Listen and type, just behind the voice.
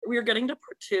we're getting to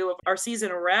part 2 of our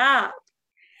season wrap.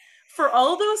 For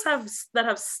all those that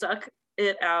have stuck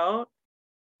it out,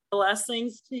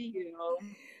 blessings to you.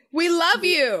 We love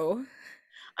you.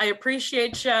 I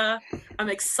appreciate you. I'm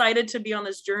excited to be on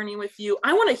this journey with you.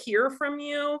 I want to hear from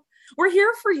you. We're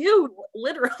here for you,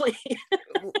 literally.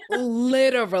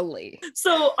 Literally.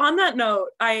 So on that note,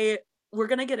 we're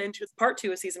going to get into part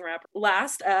 2 of season wrap.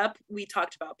 Last ep, we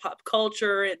talked about pop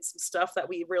culture and some stuff that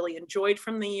we really enjoyed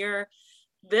from the year.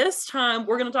 This time,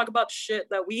 we're going to talk about shit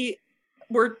that we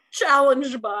were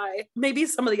challenged by. Maybe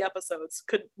some of the episodes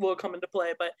will come into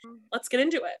play, but let's get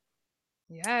into it.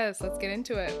 Yes, let's get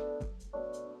into it.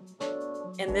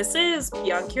 And this is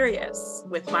Beyond Curious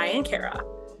with Maya and Kara.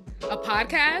 A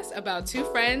podcast about two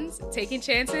friends taking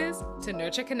chances to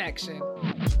nurture connection.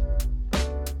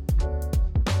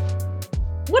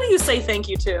 What do you say thank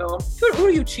you to? Who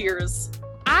do you cheers?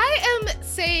 I am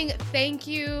saying thank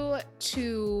you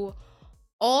to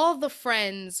all the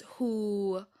friends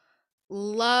who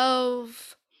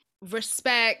love,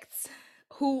 respect,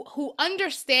 who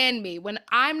understand me when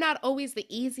I'm not always the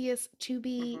easiest to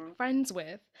be friends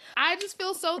with. I just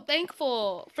feel so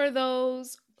thankful for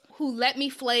those who let me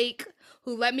flake,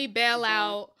 who let me bail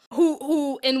out,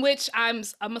 who in which I'm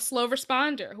a slow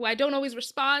responder, who I don't always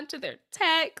respond to their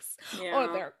texts or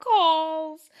their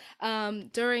calls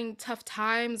during tough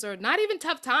times, or not even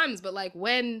tough times, but like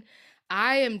when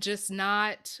I am just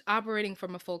not operating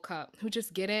from a full cup, who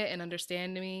just get it and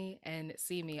understand me and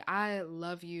see me. I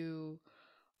love you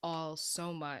all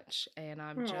so much, and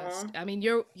I'm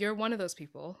you're one of those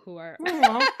people who are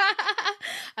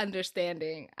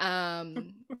understanding,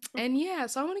 and yeah,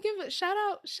 so I want to give a shout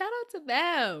out to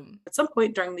them. At some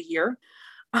point during the year,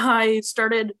 I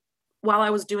started, while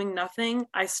I was doing nothing,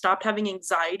 I stopped having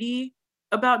anxiety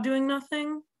about doing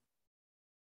nothing.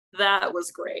 That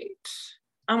was great.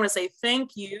 I want to say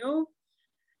thank you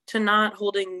to not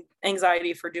holding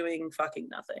anxiety for doing fucking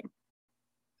nothing.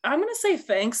 I'm going to say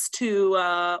thanks to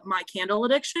my candle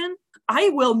addiction. I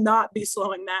will not be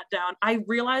slowing that down. I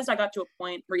realized I got to a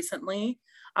point recently,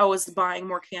 I was buying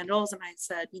more candles and I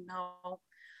said,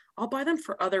 I'll buy them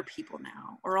for other people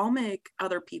now, or I'll make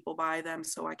other people buy them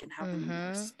so I can have them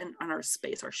in our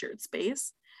space, our shared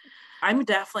space. I'm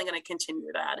definitely going to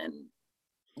continue that and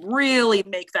really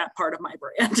make that part of my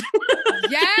brand.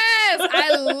 Yes,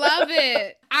 I love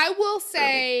it. I will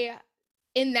say,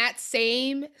 in that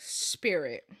same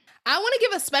spirit, I want to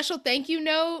give a special thank you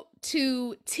note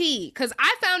to tea, because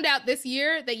I found out this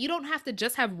year that you don't have to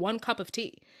just have one cup of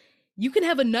tea. You can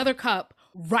have another cup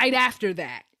right after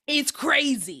that. It's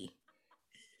crazy.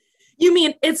 You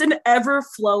mean it's an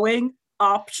ever-flowing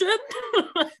option?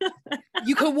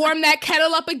 You could warm that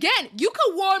kettle up again. You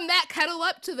could warm that kettle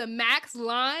up to the max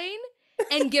line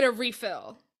and get a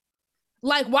refill.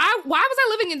 Like, why was I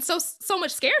living in so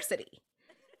much scarcity?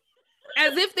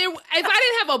 As if I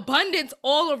didn't have abundance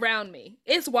all around me.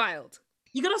 It's wild.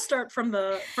 You gotta start from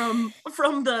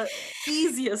the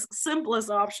easiest, simplest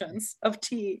options of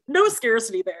tea. No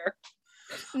scarcity there.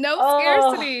 No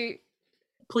scarcity.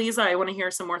 Please, I want to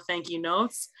hear some more thank you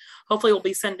notes. Hopefully we'll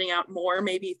be sending out more,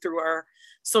 maybe through our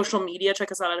social media.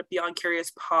 Check us out at Beyond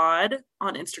Curious Pod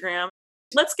on Instagram.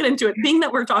 Let's get into it. Being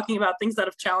that we're talking about things that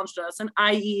have challenged us, and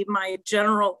i.e. my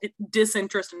general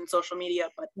disinterest in social media,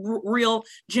 but real,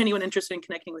 genuine interest in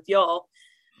connecting with y'all.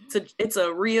 It's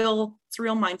a real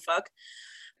mind fuck.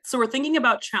 So we're thinking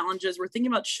about challenges. We're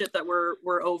thinking about shit that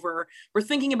we're over. We're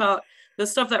thinking about the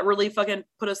stuff that really fucking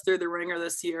put us through the ringer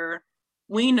this year.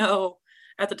 We know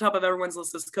at the top of everyone's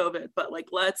list is COVID, but like,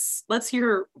 let's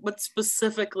hear what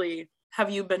specifically have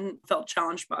you felt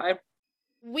challenged by?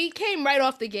 We came right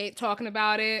off the gate talking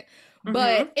about it,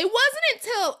 but it wasn't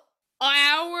until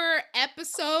our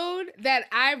episode that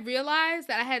I realized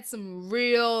that I had some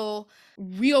real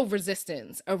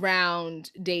resistance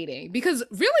around dating, because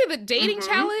really the dating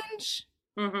challenge,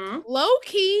 low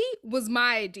key, was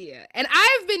my idea. And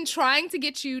I've been trying to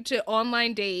get you to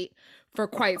online date for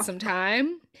quite some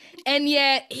time. And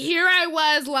yet here I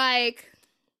was like,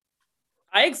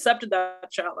 I accepted that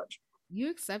challenge. You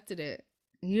accepted it.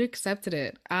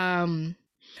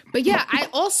 But yeah, I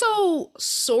also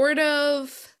sort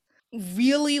of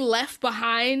really left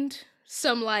behind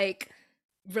some like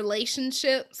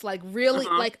relationships, like really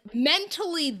like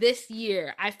mentally this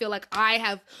year. I feel like I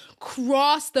have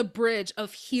crossed the bridge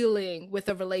of healing with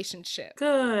a relationship.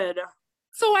 Good.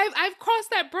 So I've crossed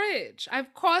that bridge,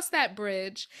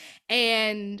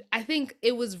 and I think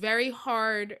it was very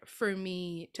hard for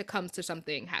me to come to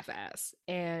something half-ass,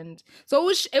 and so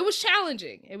it was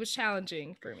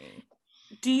challenging for me.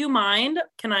 Do you mind?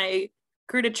 Can I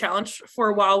create a challenge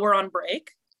for while we're on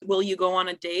break? Will you go on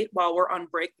a date while we're on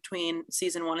break between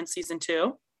season 1 and season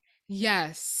 2?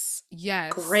 Yes.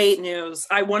 Yes. Great news.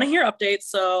 I want to hear updates.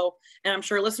 So, and I'm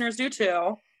sure listeners do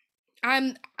too.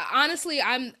 I'm honestly,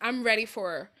 I'm ready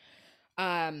for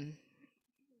some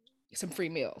free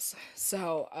meals.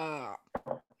 So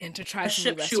and to try A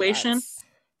some new shipsituation. restaurants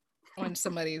on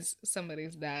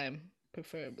somebody's dime,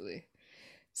 preferably.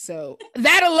 So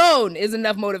that alone is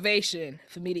enough motivation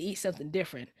for me to eat something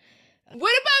different.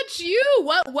 What about you?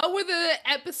 What were the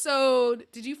episode?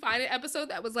 Did you find an episode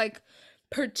that was like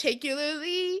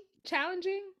particularly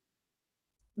challenging?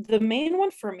 The main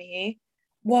one for me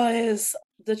was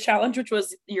the challenge, which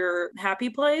was your happy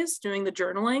place, doing the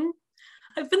journaling.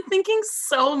 I've been thinking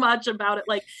so much about it.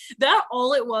 Like that,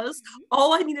 all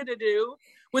I needed to do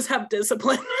was have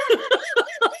discipline.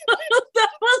 That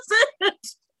was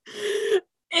it.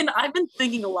 And I've been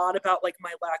thinking a lot about like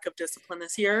my lack of discipline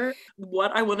this year,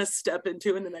 what I want to step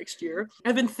into in the next year.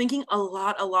 I've been thinking a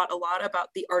lot about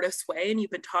The Artist's Way, and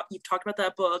you've talked about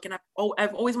that book, and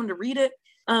I've always wanted to read it.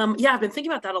 Yeah, I've been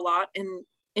thinking about that a lot, and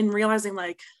in realizing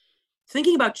like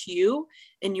thinking about you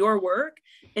and your work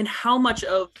and how much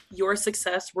of your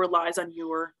success relies on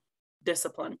your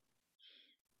discipline,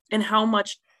 and how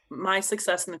much my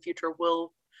success in the future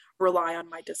will rely on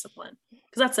my discipline,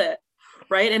 because that's it,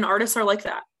 right? And artists are like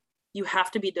that. You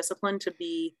have to be disciplined to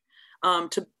be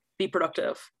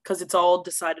productive, because it's all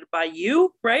decided by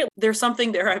you, right? There's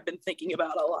something there I've been thinking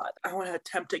about a lot. I want to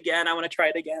attempt again. I want to try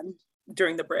it again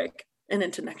during the break and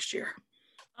into next year.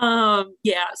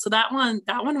 Yeah, so that one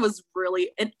was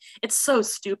really, it's so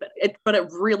stupid, but it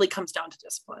really comes down to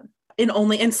discipline and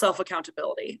only in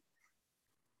self-accountability,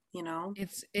 you know.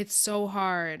 It's so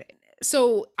hard.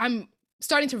 So I'm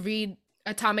starting to read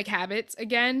Atomic Habits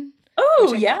again.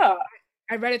 Oh yeah.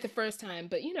 I read it the first time,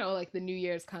 but you know, like the new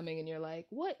year's coming and you're like,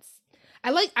 what's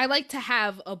I like to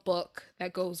have a book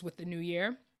that goes with the new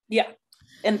year. Yeah.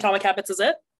 And Atomic Habits is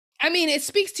it? I mean, it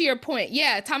speaks to your point.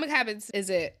 Yeah, Atomic Habits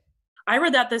is it. I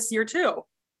read that this year too.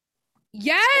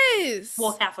 Yes.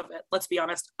 Well, half of it, let's be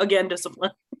honest. Again,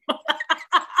 discipline.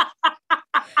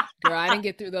 Girl, I didn't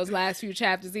get through those last few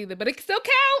chapters either, but it still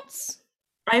counts.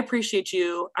 I appreciate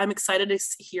you. I'm excited to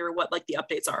hear what like the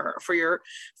updates are for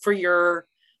your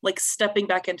like stepping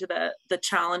back into the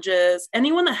challenges.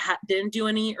 Anyone that didn't do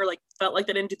any, or like felt like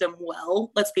they didn't do them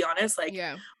well, let's be honest, like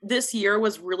this year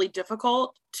was really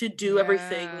difficult to do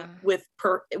everything with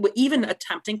even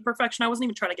attempting perfection. I wasn't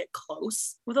even trying to get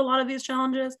close with a lot of these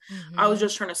challenges. I was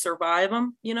just trying to survive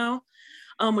them, you know.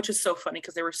 Which is so funny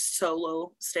because they were so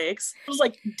low stakes. It was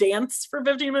like dance for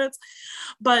 15 minutes,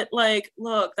 but like,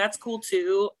 look, that's cool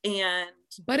too.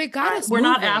 But it got us. We're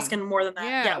not asking more than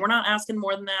that. Yeah, we're not asking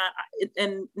more than that.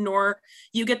 And nor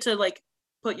you get to like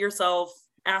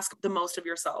ask the most of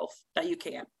yourself that you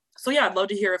can. So yeah, I'd love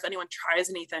to hear if anyone tries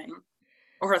anything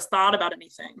or has thought about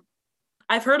anything.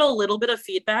 I've heard a little bit of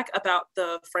feedback about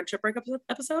the friendship breakup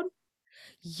episode.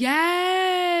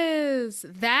 Yes,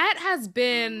 that has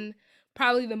been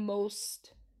probably the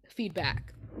most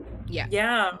feedback.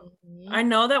 Yeah. I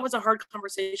know that was a hard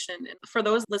conversation. And for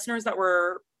those listeners that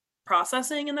were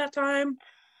processing in that time,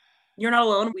 you're not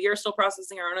alone. We are still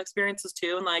processing our own experiences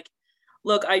too. And like,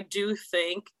 look, I do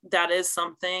think that is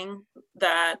something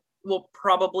that will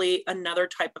probably, another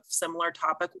type of similar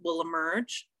topic will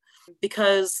emerge,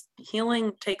 because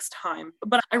healing takes time.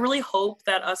 But I really hope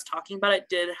that us talking about it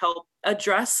did help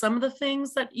address some of the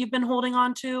things that you've been holding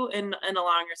on to and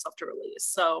allowing yourself to release.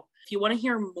 So if you want to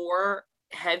hear more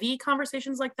heavy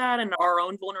conversations like that and our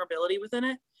own vulnerability within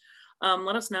it,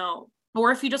 let us know.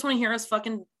 Or if you just want to hear us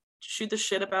fucking shoot the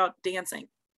shit about dancing,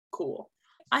 cool.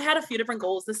 I had a few different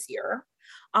goals this year.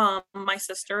 My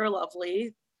sister,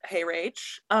 lovely, hey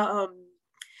Rach,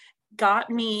 got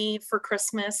me for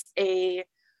Christmas a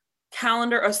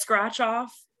scratch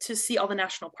off to see all the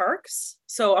national parks.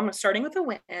 So I'm starting with a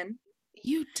win.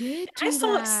 You did I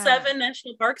saw 7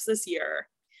 national parks this year.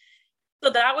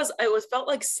 So it felt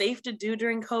like safe to do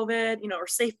during COVID, you know, or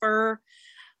safer.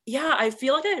 Yeah, I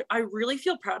feel like I really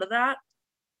feel proud of that.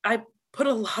 I put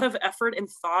a lot of effort and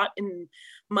thought and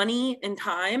money and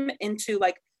time into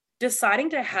like deciding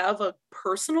to have a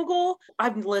personal goal.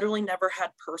 I've literally never had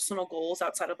personal goals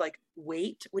outside of like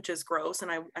weight, which is gross.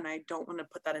 And I don't want to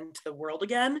put that into the world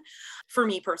again. For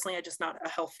me personally, I just not a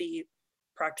healthy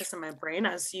practice in my brain,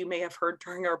 as you may have heard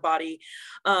during our body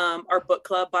book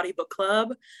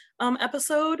club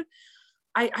episode.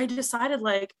 I decided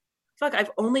like, fuck,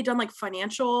 I've only done like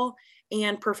financial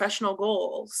and professional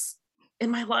goals in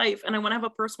my life. And I want to have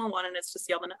a personal one, and it's to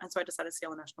see and so I decided to see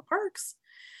all the national parks.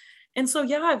 And so,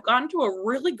 yeah, I've gotten to a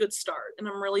really good start, and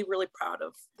I'm really, really proud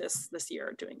of this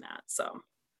year doing that. So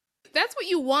That's what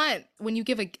you want when you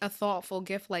give a thoughtful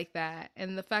gift like that.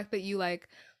 And the fact that you like,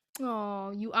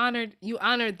 oh, you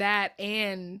honored that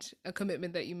and a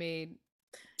commitment that you made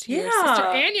to your sister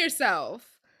Yeah. and yourself.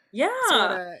 Sort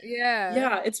Yeah. of. Yeah.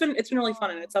 Yeah, it's been really fun,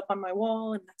 and Oh. it's up on my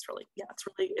wall, and that's really, yeah,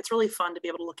 it's really fun to be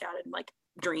able to look at it and like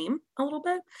dream a little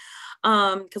bit.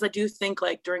 Because I do think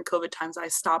like during COVID times I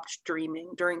stopped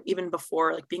dreaming, during even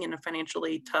before like being in a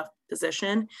financially tough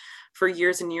position for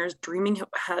years and years. Dreaming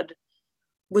had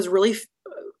was really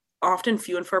often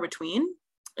few and far between.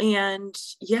 And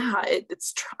yeah,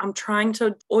 I'm trying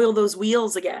to oil those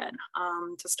wheels again,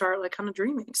 to start like kind of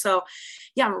dreaming. So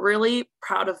yeah, I'm really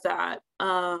proud of that.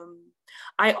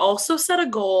 I also set a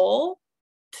goal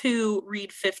to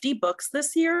read 50 books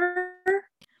this year.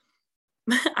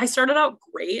 I started out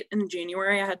great in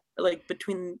January. I had like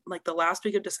between like the last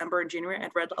week of December and January,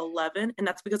 I'd read 11, and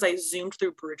that's because I zoomed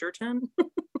through Bridgerton,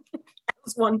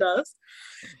 as one does.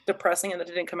 Depressing, and that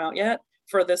it didn't come out yet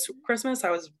for this Christmas.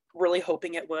 I was really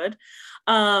hoping it would.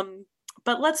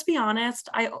 But let's be honest,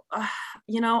 I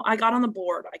got on the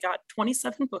board. I got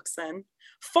 27 books in,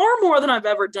 far more than I've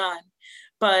ever done.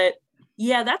 But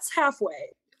yeah, that's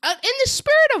halfway. In the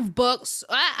spirit of books,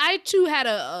 I too had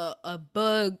a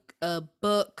book, a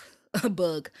bug.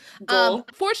 Goal.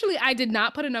 Fortunately, I did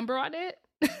not put a number on it.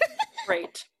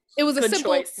 Great. It was a Good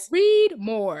simple choice. read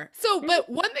more. So, but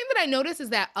one thing that I noticed is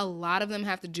that a lot of them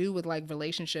have to do with like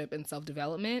relationship and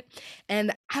self-development.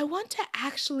 And I want to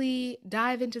actually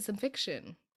dive into some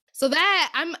fiction. So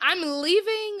that I'm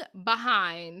leaving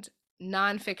behind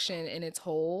nonfiction in its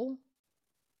whole.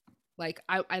 Like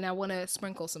I want to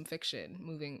sprinkle some fiction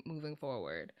moving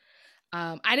forward.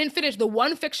 I didn't finish the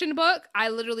one fiction book. I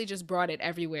literally just brought it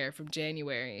everywhere from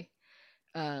January.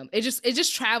 It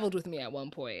just traveled with me at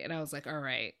one point, and I was like, all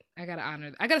right, I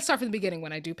gotta start from the beginning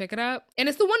when I do pick it up. And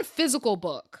it's the one physical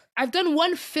book. I've done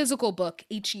one physical book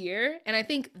each year, and I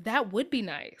think that would be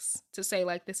nice to say,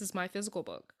 like, this is my physical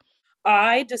book.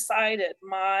 I decided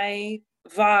my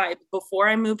vibe before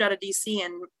I moved out of DC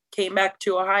and came back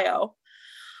to Ohio.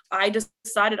 I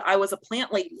decided I was a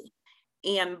plant lady.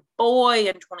 And boy,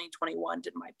 in 2021,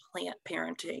 did my plant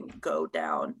parenting go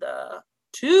down the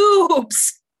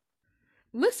tubes.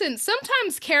 Listen,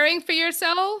 sometimes caring for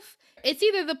yourself, it's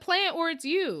either the plant or it's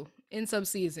you in some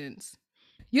seasons.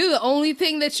 You're the only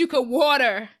thing that you could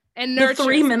water and The nurture.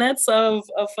 3 minutes of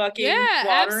fucking Yeah,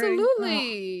 watering.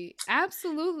 absolutely.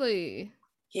 Absolutely.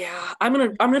 Yeah, I'm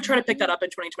gonna try to pick that up in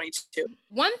 2022.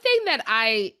 One thing that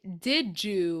I did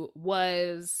do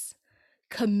was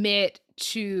commit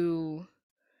to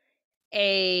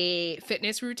a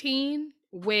fitness routine,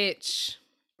 which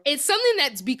it's something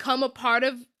that's become a part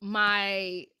of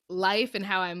my life and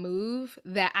how I move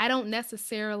that I don't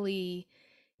necessarily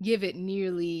give it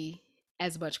nearly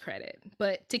as much credit.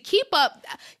 But to keep up,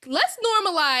 let's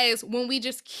normalize when we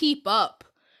just keep up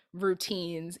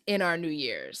routines in our New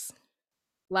Year's.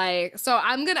 Like, so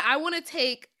I want to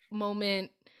take a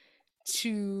moment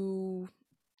to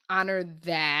honor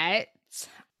that.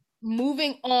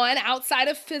 Moving on outside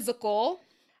of physical,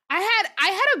 I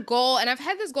had a goal, and I've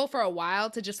had this goal for a while,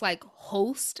 to just like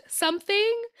host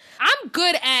something. I'm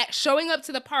good at showing up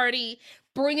to the party,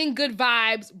 bringing good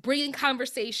vibes, bringing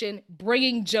conversation,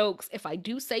 bringing jokes, if I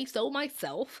do say so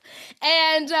myself.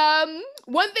 And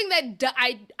one thing that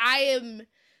I am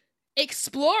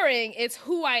exploring is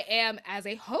who I am as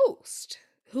a host,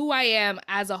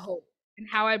 and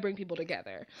how I bring people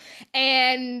together.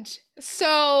 And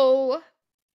so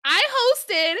I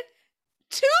hosted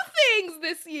 2 things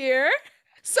this year.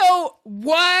 So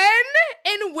one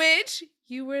in which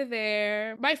you were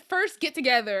there, my first get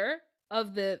together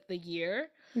of the year.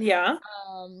 Yeah.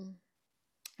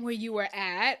 Where you were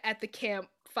at the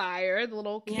campfire, the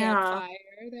little campfire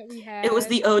that we had. It was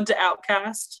the Ode to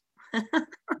Outcast.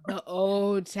 The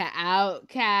Ode to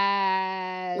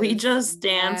Outcast. We just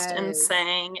danced and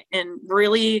sang, and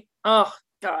really, oh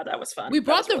God, that was fun. We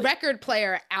brought the record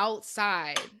player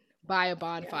outside by a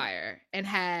bonfire and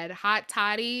had hot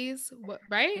toddies,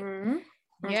 right? Mm-hmm.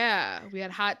 Yeah, we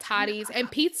had hot toddies and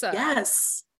pizza.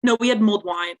 Yes. No, we had mulled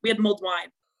wine.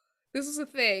 This was a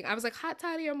thing. I was like, hot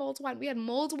toddy or mulled wine? We had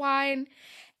mulled wine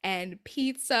and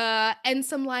pizza and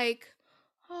some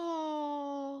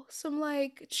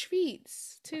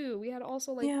treats too. We had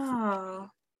also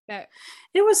that.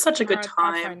 It was such a good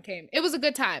time. Our friend came. It was a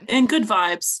good time. And good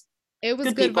vibes. It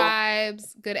was good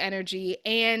vibes, good energy.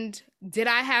 And did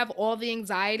I have all the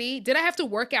anxiety? Did I have to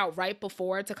work out right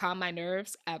before to calm my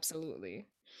nerves? Absolutely.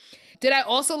 Did I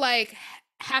also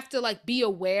have to like be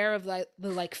aware of like the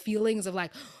like feelings of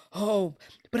like, oh,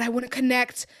 but I want to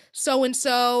connect so and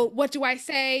so. What do I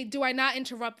say? Do I not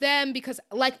interrupt them? Because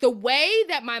like the way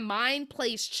that my mind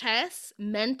plays chess,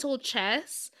 mental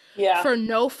chess, Yeah. for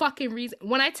no fucking reason.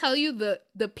 When I tell you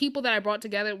the people that I brought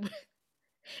together,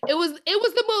 it was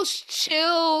the most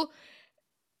chill.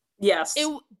 Yes.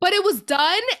 But it was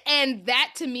done, and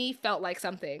that to me felt like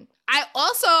something. I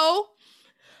also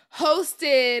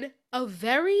hosted a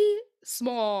very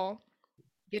small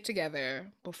get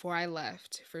together before I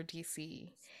left for DC.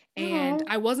 And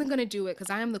I wasn't going to do it because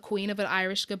I am the queen of an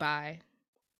Irish goodbye.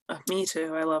 Me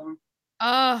too. I love them.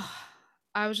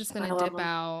 I was just going to dip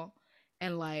out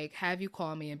and like have you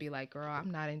call me and be like, girl,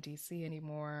 I'm not in DC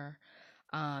anymore.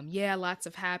 Yeah, lots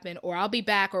have happened, or I'll be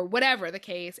back, or whatever the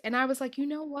case. And I was like, you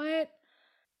know what?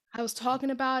 I was talking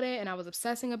about it and I was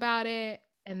obsessing about it.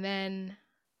 And then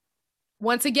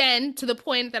once again, to the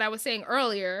point that I was saying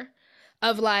earlier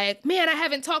of like, man, I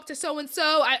haven't talked to so-and-so.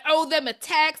 I owe them a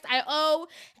text.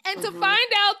 And to find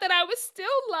out that I was still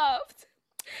loved,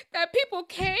 that people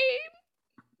came.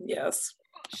 Yes.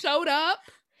 Showed up.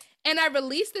 And I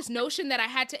released this notion that I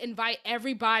had to invite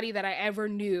everybody that I ever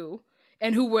knew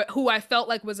and who I felt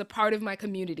like was a part of my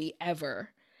community ever.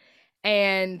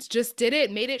 And just did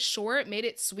it, made it short, made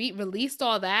it sweet, released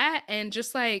all that, and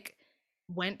just like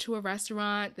went to a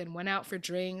restaurant, then went out for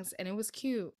drinks, and it was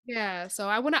cute. Yeah, so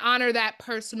I want to honor that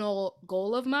personal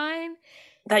goal of mine.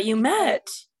 That you met.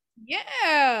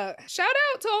 Yeah. Shout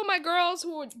out to all my girls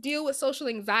who deal with social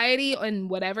anxiety in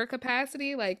whatever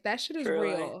capacity. Like, that shit is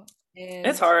real. And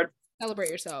it's hard. Celebrate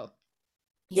yourself.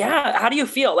 Yeah. How do you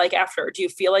feel like after? Do you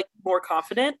feel like more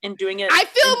confident in doing it? I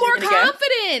feel more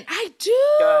confident. I do.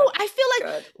 Good. I feel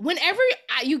like whenever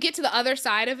you get to the other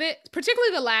side of it,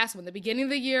 particularly the last one, the beginning of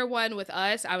the year one with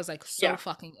us, I was like so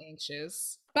fucking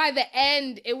anxious. By the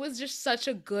end, it was just such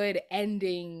a good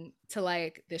ending to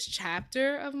like this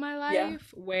chapter of my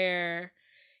life where,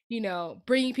 you know,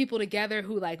 bringing people together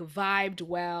who like vibed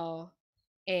well.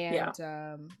 And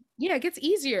it gets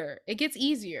easier. It gets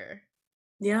easier.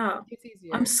 Yeah.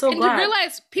 I'm so glad. And you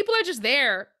realize people are just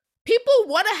there. People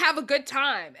want to have a good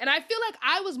time. And I feel like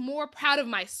I was more proud of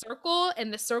my circle,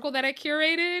 and the circle that I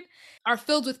curated are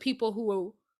filled with people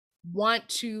who want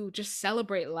to just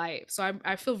celebrate life. So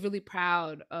I feel really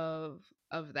proud of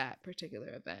that particular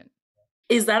event.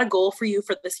 Is that a goal for you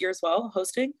for this year as well,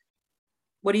 hosting?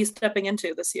 What are you stepping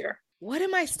into this year? What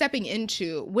am I stepping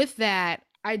into? With that,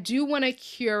 I do want to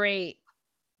curate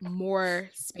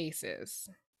more spaces.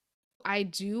 I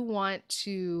do want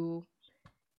to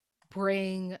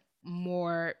bring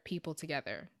more people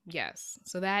together. Yes.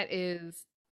 So that is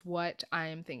what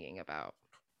I'm thinking about.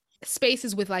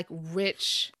 Spaces with like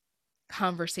rich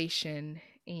conversation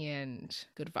and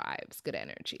good vibes, good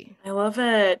energy. I love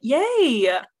it.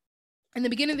 Yay. In the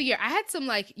beginning of the year, I had some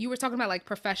like, you were talking about like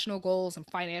professional goals and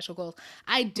financial goals.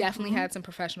 I definitely had some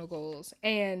professional goals.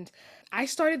 And I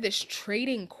started this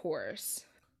trading course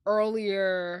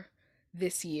earlier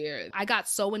this year. I got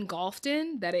so engulfed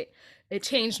in that it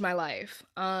changed my life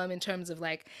in terms of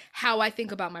like how I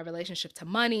think about my relationship to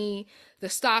money, the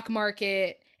stock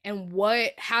market, and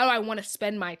how I want to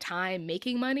spend my time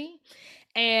making money.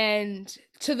 And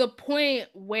to the point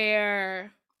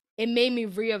where it made me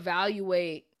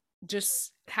reevaluate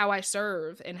just how I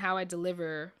serve and how I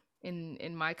deliver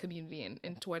in my community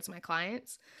and towards my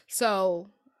clients. So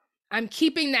I'm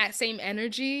keeping that same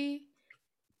energy,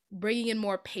 bringing in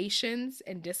more patience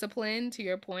and discipline, to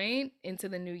your point, into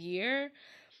the new year,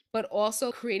 but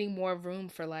also creating more room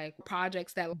for like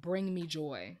projects that bring me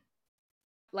joy.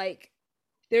 Like,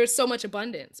 there's so much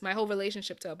abundance. My whole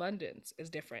relationship to abundance is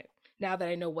different now that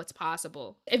I know what's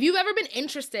possible. If you've ever been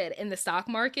interested in the stock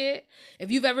market, if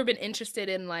you've ever been interested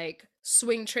in like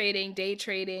swing trading, day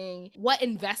trading, what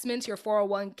investments your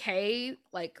 401k,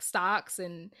 like stocks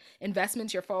and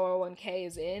investments your 401k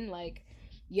is in, like,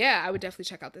 yeah, I would definitely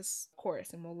check out this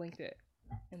course, and we'll link it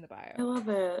in the bio. I love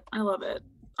it. I love it.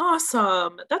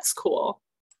 Awesome. That's cool.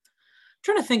 I'm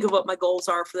trying to think of what my goals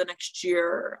are for the next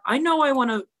year. I know I want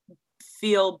to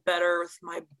feel better with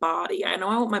my body. I know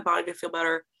I want my body to feel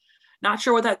better. Not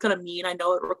sure what that's going to mean. I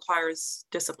know it requires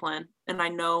discipline, and I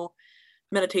know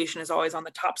meditation is always on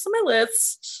the tops of my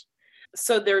list.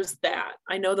 So there's that.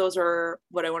 I know those are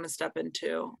what I want to step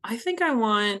into. I think I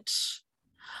want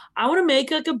to make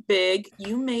like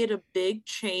you made a big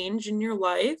change in your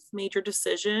life, made your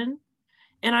decision.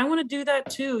 And I want to do that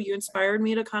too. You inspired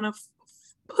me to kind of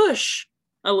push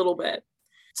a little bit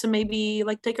to maybe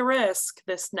like take a risk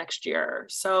this next year.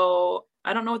 So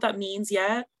I don't know what that means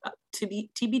yet, to be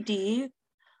TBD,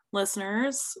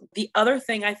 listeners, the other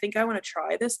thing I think I want to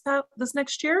try this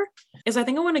next year is I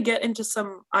think I want to get into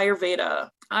some Ayurveda.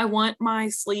 I want my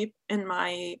sleep and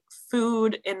my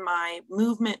food and my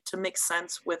movement to make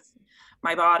sense with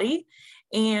my body,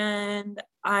 and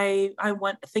I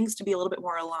want things to be a little bit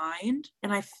more aligned.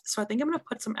 And so I think I'm going to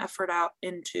put some effort out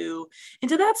into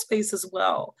that space as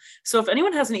well. So if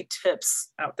anyone has any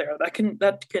tips out there that can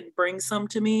bring some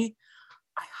to me,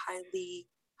 I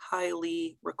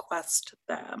highly request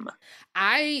them.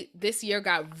 I this year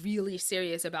got really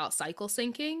serious about cycle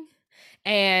syncing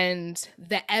and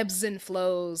the ebbs and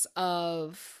flows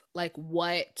of like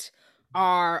what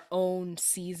our own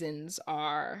seasons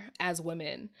are as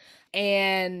women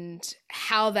and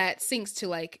how that syncs to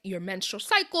like your menstrual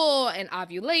cycle and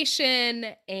ovulation.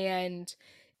 And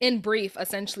in brief,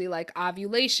 essentially like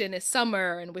ovulation is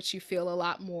summer, in which you feel a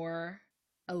lot more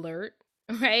alert,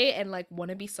 right? And like want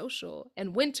to be social.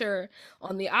 And winter,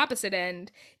 on the opposite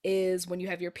end, is when you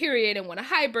have your period and want to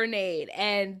hibernate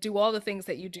and do all the things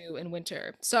that you do in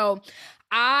winter. So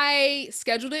I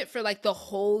scheduled it for like the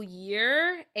whole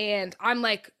year, and I'm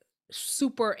like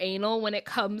super anal when it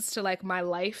comes to like my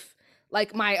life,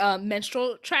 like my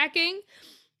menstrual tracking.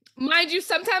 Mind you,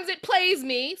 sometimes it plays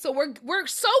me. So we're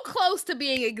so close to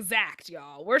being exact,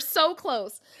 y'all. We're so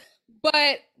close.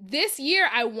 But this year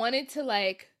I wanted to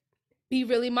like be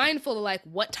really mindful of like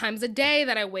what times a day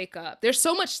that I wake up. There's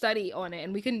so much study on it,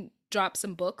 and we can drop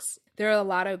some books. There are a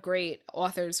lot of great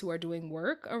authors who are doing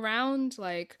work around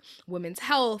like women's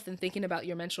health and thinking about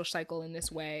your menstrual cycle in this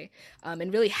way,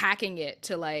 and really hacking it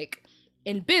to like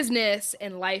in business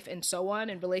and life and so on,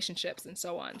 and relationships and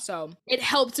so on. So it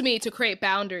helped me to create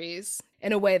boundaries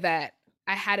in a way that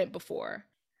I hadn't before.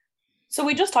 So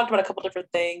we just talked about a couple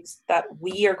different things that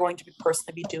we are going to be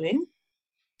personally be doing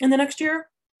in the next year.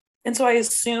 And so I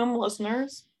assume,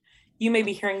 listeners, you may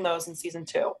be hearing those in season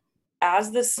 2.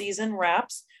 As this season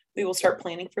wraps, we will start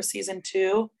planning for season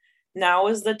 2. Now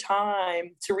is the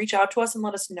time to reach out to us and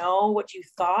let us know what you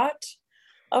thought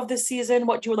of this season,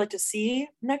 what you would like to see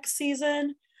next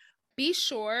season. Be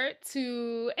sure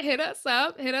to hit us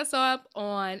up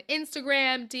on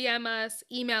Instagram, DM us,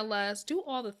 email us, do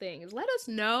all the things. Let us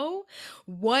know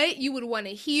what you would want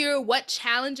to hear, what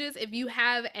challenges, if you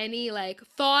have any like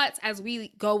thoughts as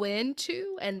we go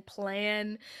into and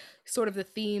plan sort of the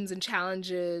themes and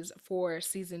challenges for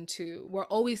season 2. We're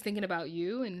always thinking about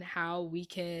you and how we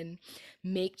can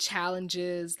make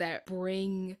challenges that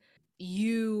bring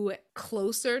you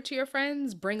closer to your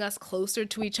friends, bring us closer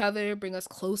to each other, bring us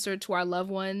closer to our loved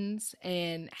ones,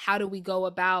 and how do we go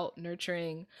about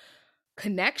nurturing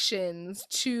connections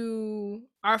to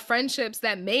our friendships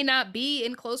that may not be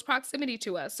in close proximity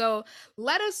to us. So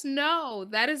let us know.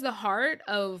 That is the heart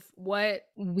of what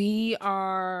we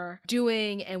are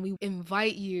doing, and we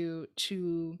invite you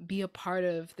to be a part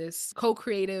of this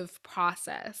co-creative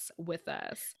process with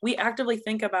us. We actively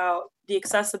think about the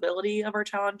accessibility of our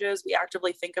challenges. We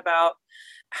actively think about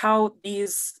how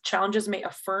these challenges may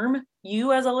affirm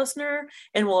you as a listener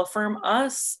and will affirm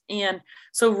us. And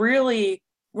so really,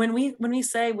 when we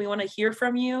say we want to hear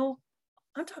from you,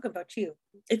 I'm talking about you.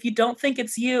 If you don't think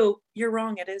it's you, you're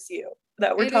wrong. It is you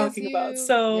that we're talking about.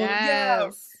 So yeah,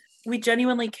 we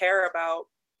genuinely care about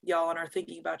y'all and are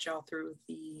thinking about y'all through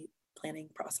the planning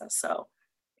process. So,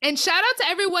 and shout out to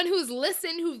everyone who's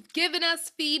listened, who's given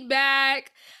us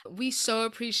feedback. We so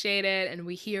appreciate it, and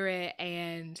we hear it.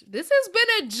 And this has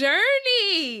been a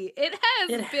journey. It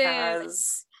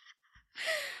has.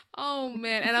 Oh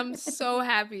man, and I'm so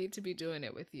happy to be doing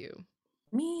it with you.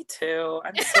 Me too.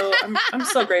 I'm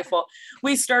so grateful.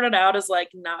 We started out as like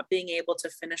not being able to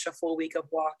finish a full week of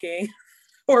walking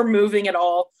or moving at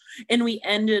all, and we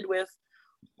ended with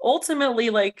ultimately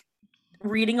like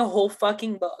reading a whole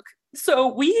fucking book.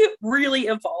 So we really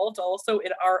evolved also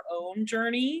in our own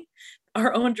journeys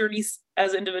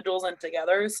as individuals and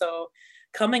together. So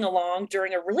coming along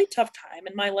during a really tough time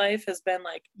in my life has been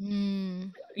like,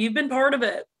 you've been part of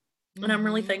it. And I'm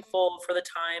really thankful for the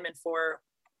time and for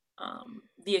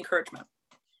the encouragement.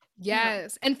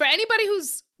 Yes. And for anybody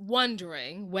who's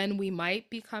wondering when we might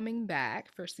be coming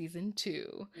back for season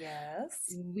 2,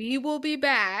 yes, we will be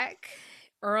back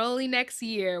early next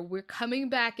year. We're coming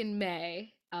back in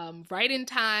May, right in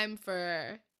time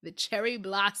for the cherry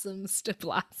blossoms to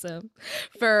blossom.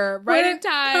 In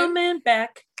time. Coming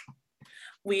back.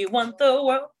 We want the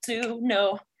world to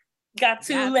know. Got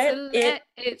to let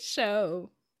it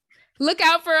show. Look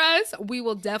out for us. We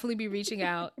will definitely be reaching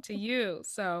out to you.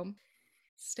 So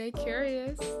stay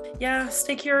curious. Yeah,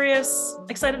 stay curious.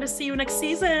 Excited to see you next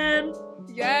season.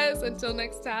 Yes, until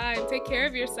next time. Take care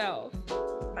of yourself.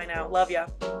 Bye now. Love ya.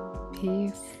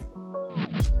 Peace.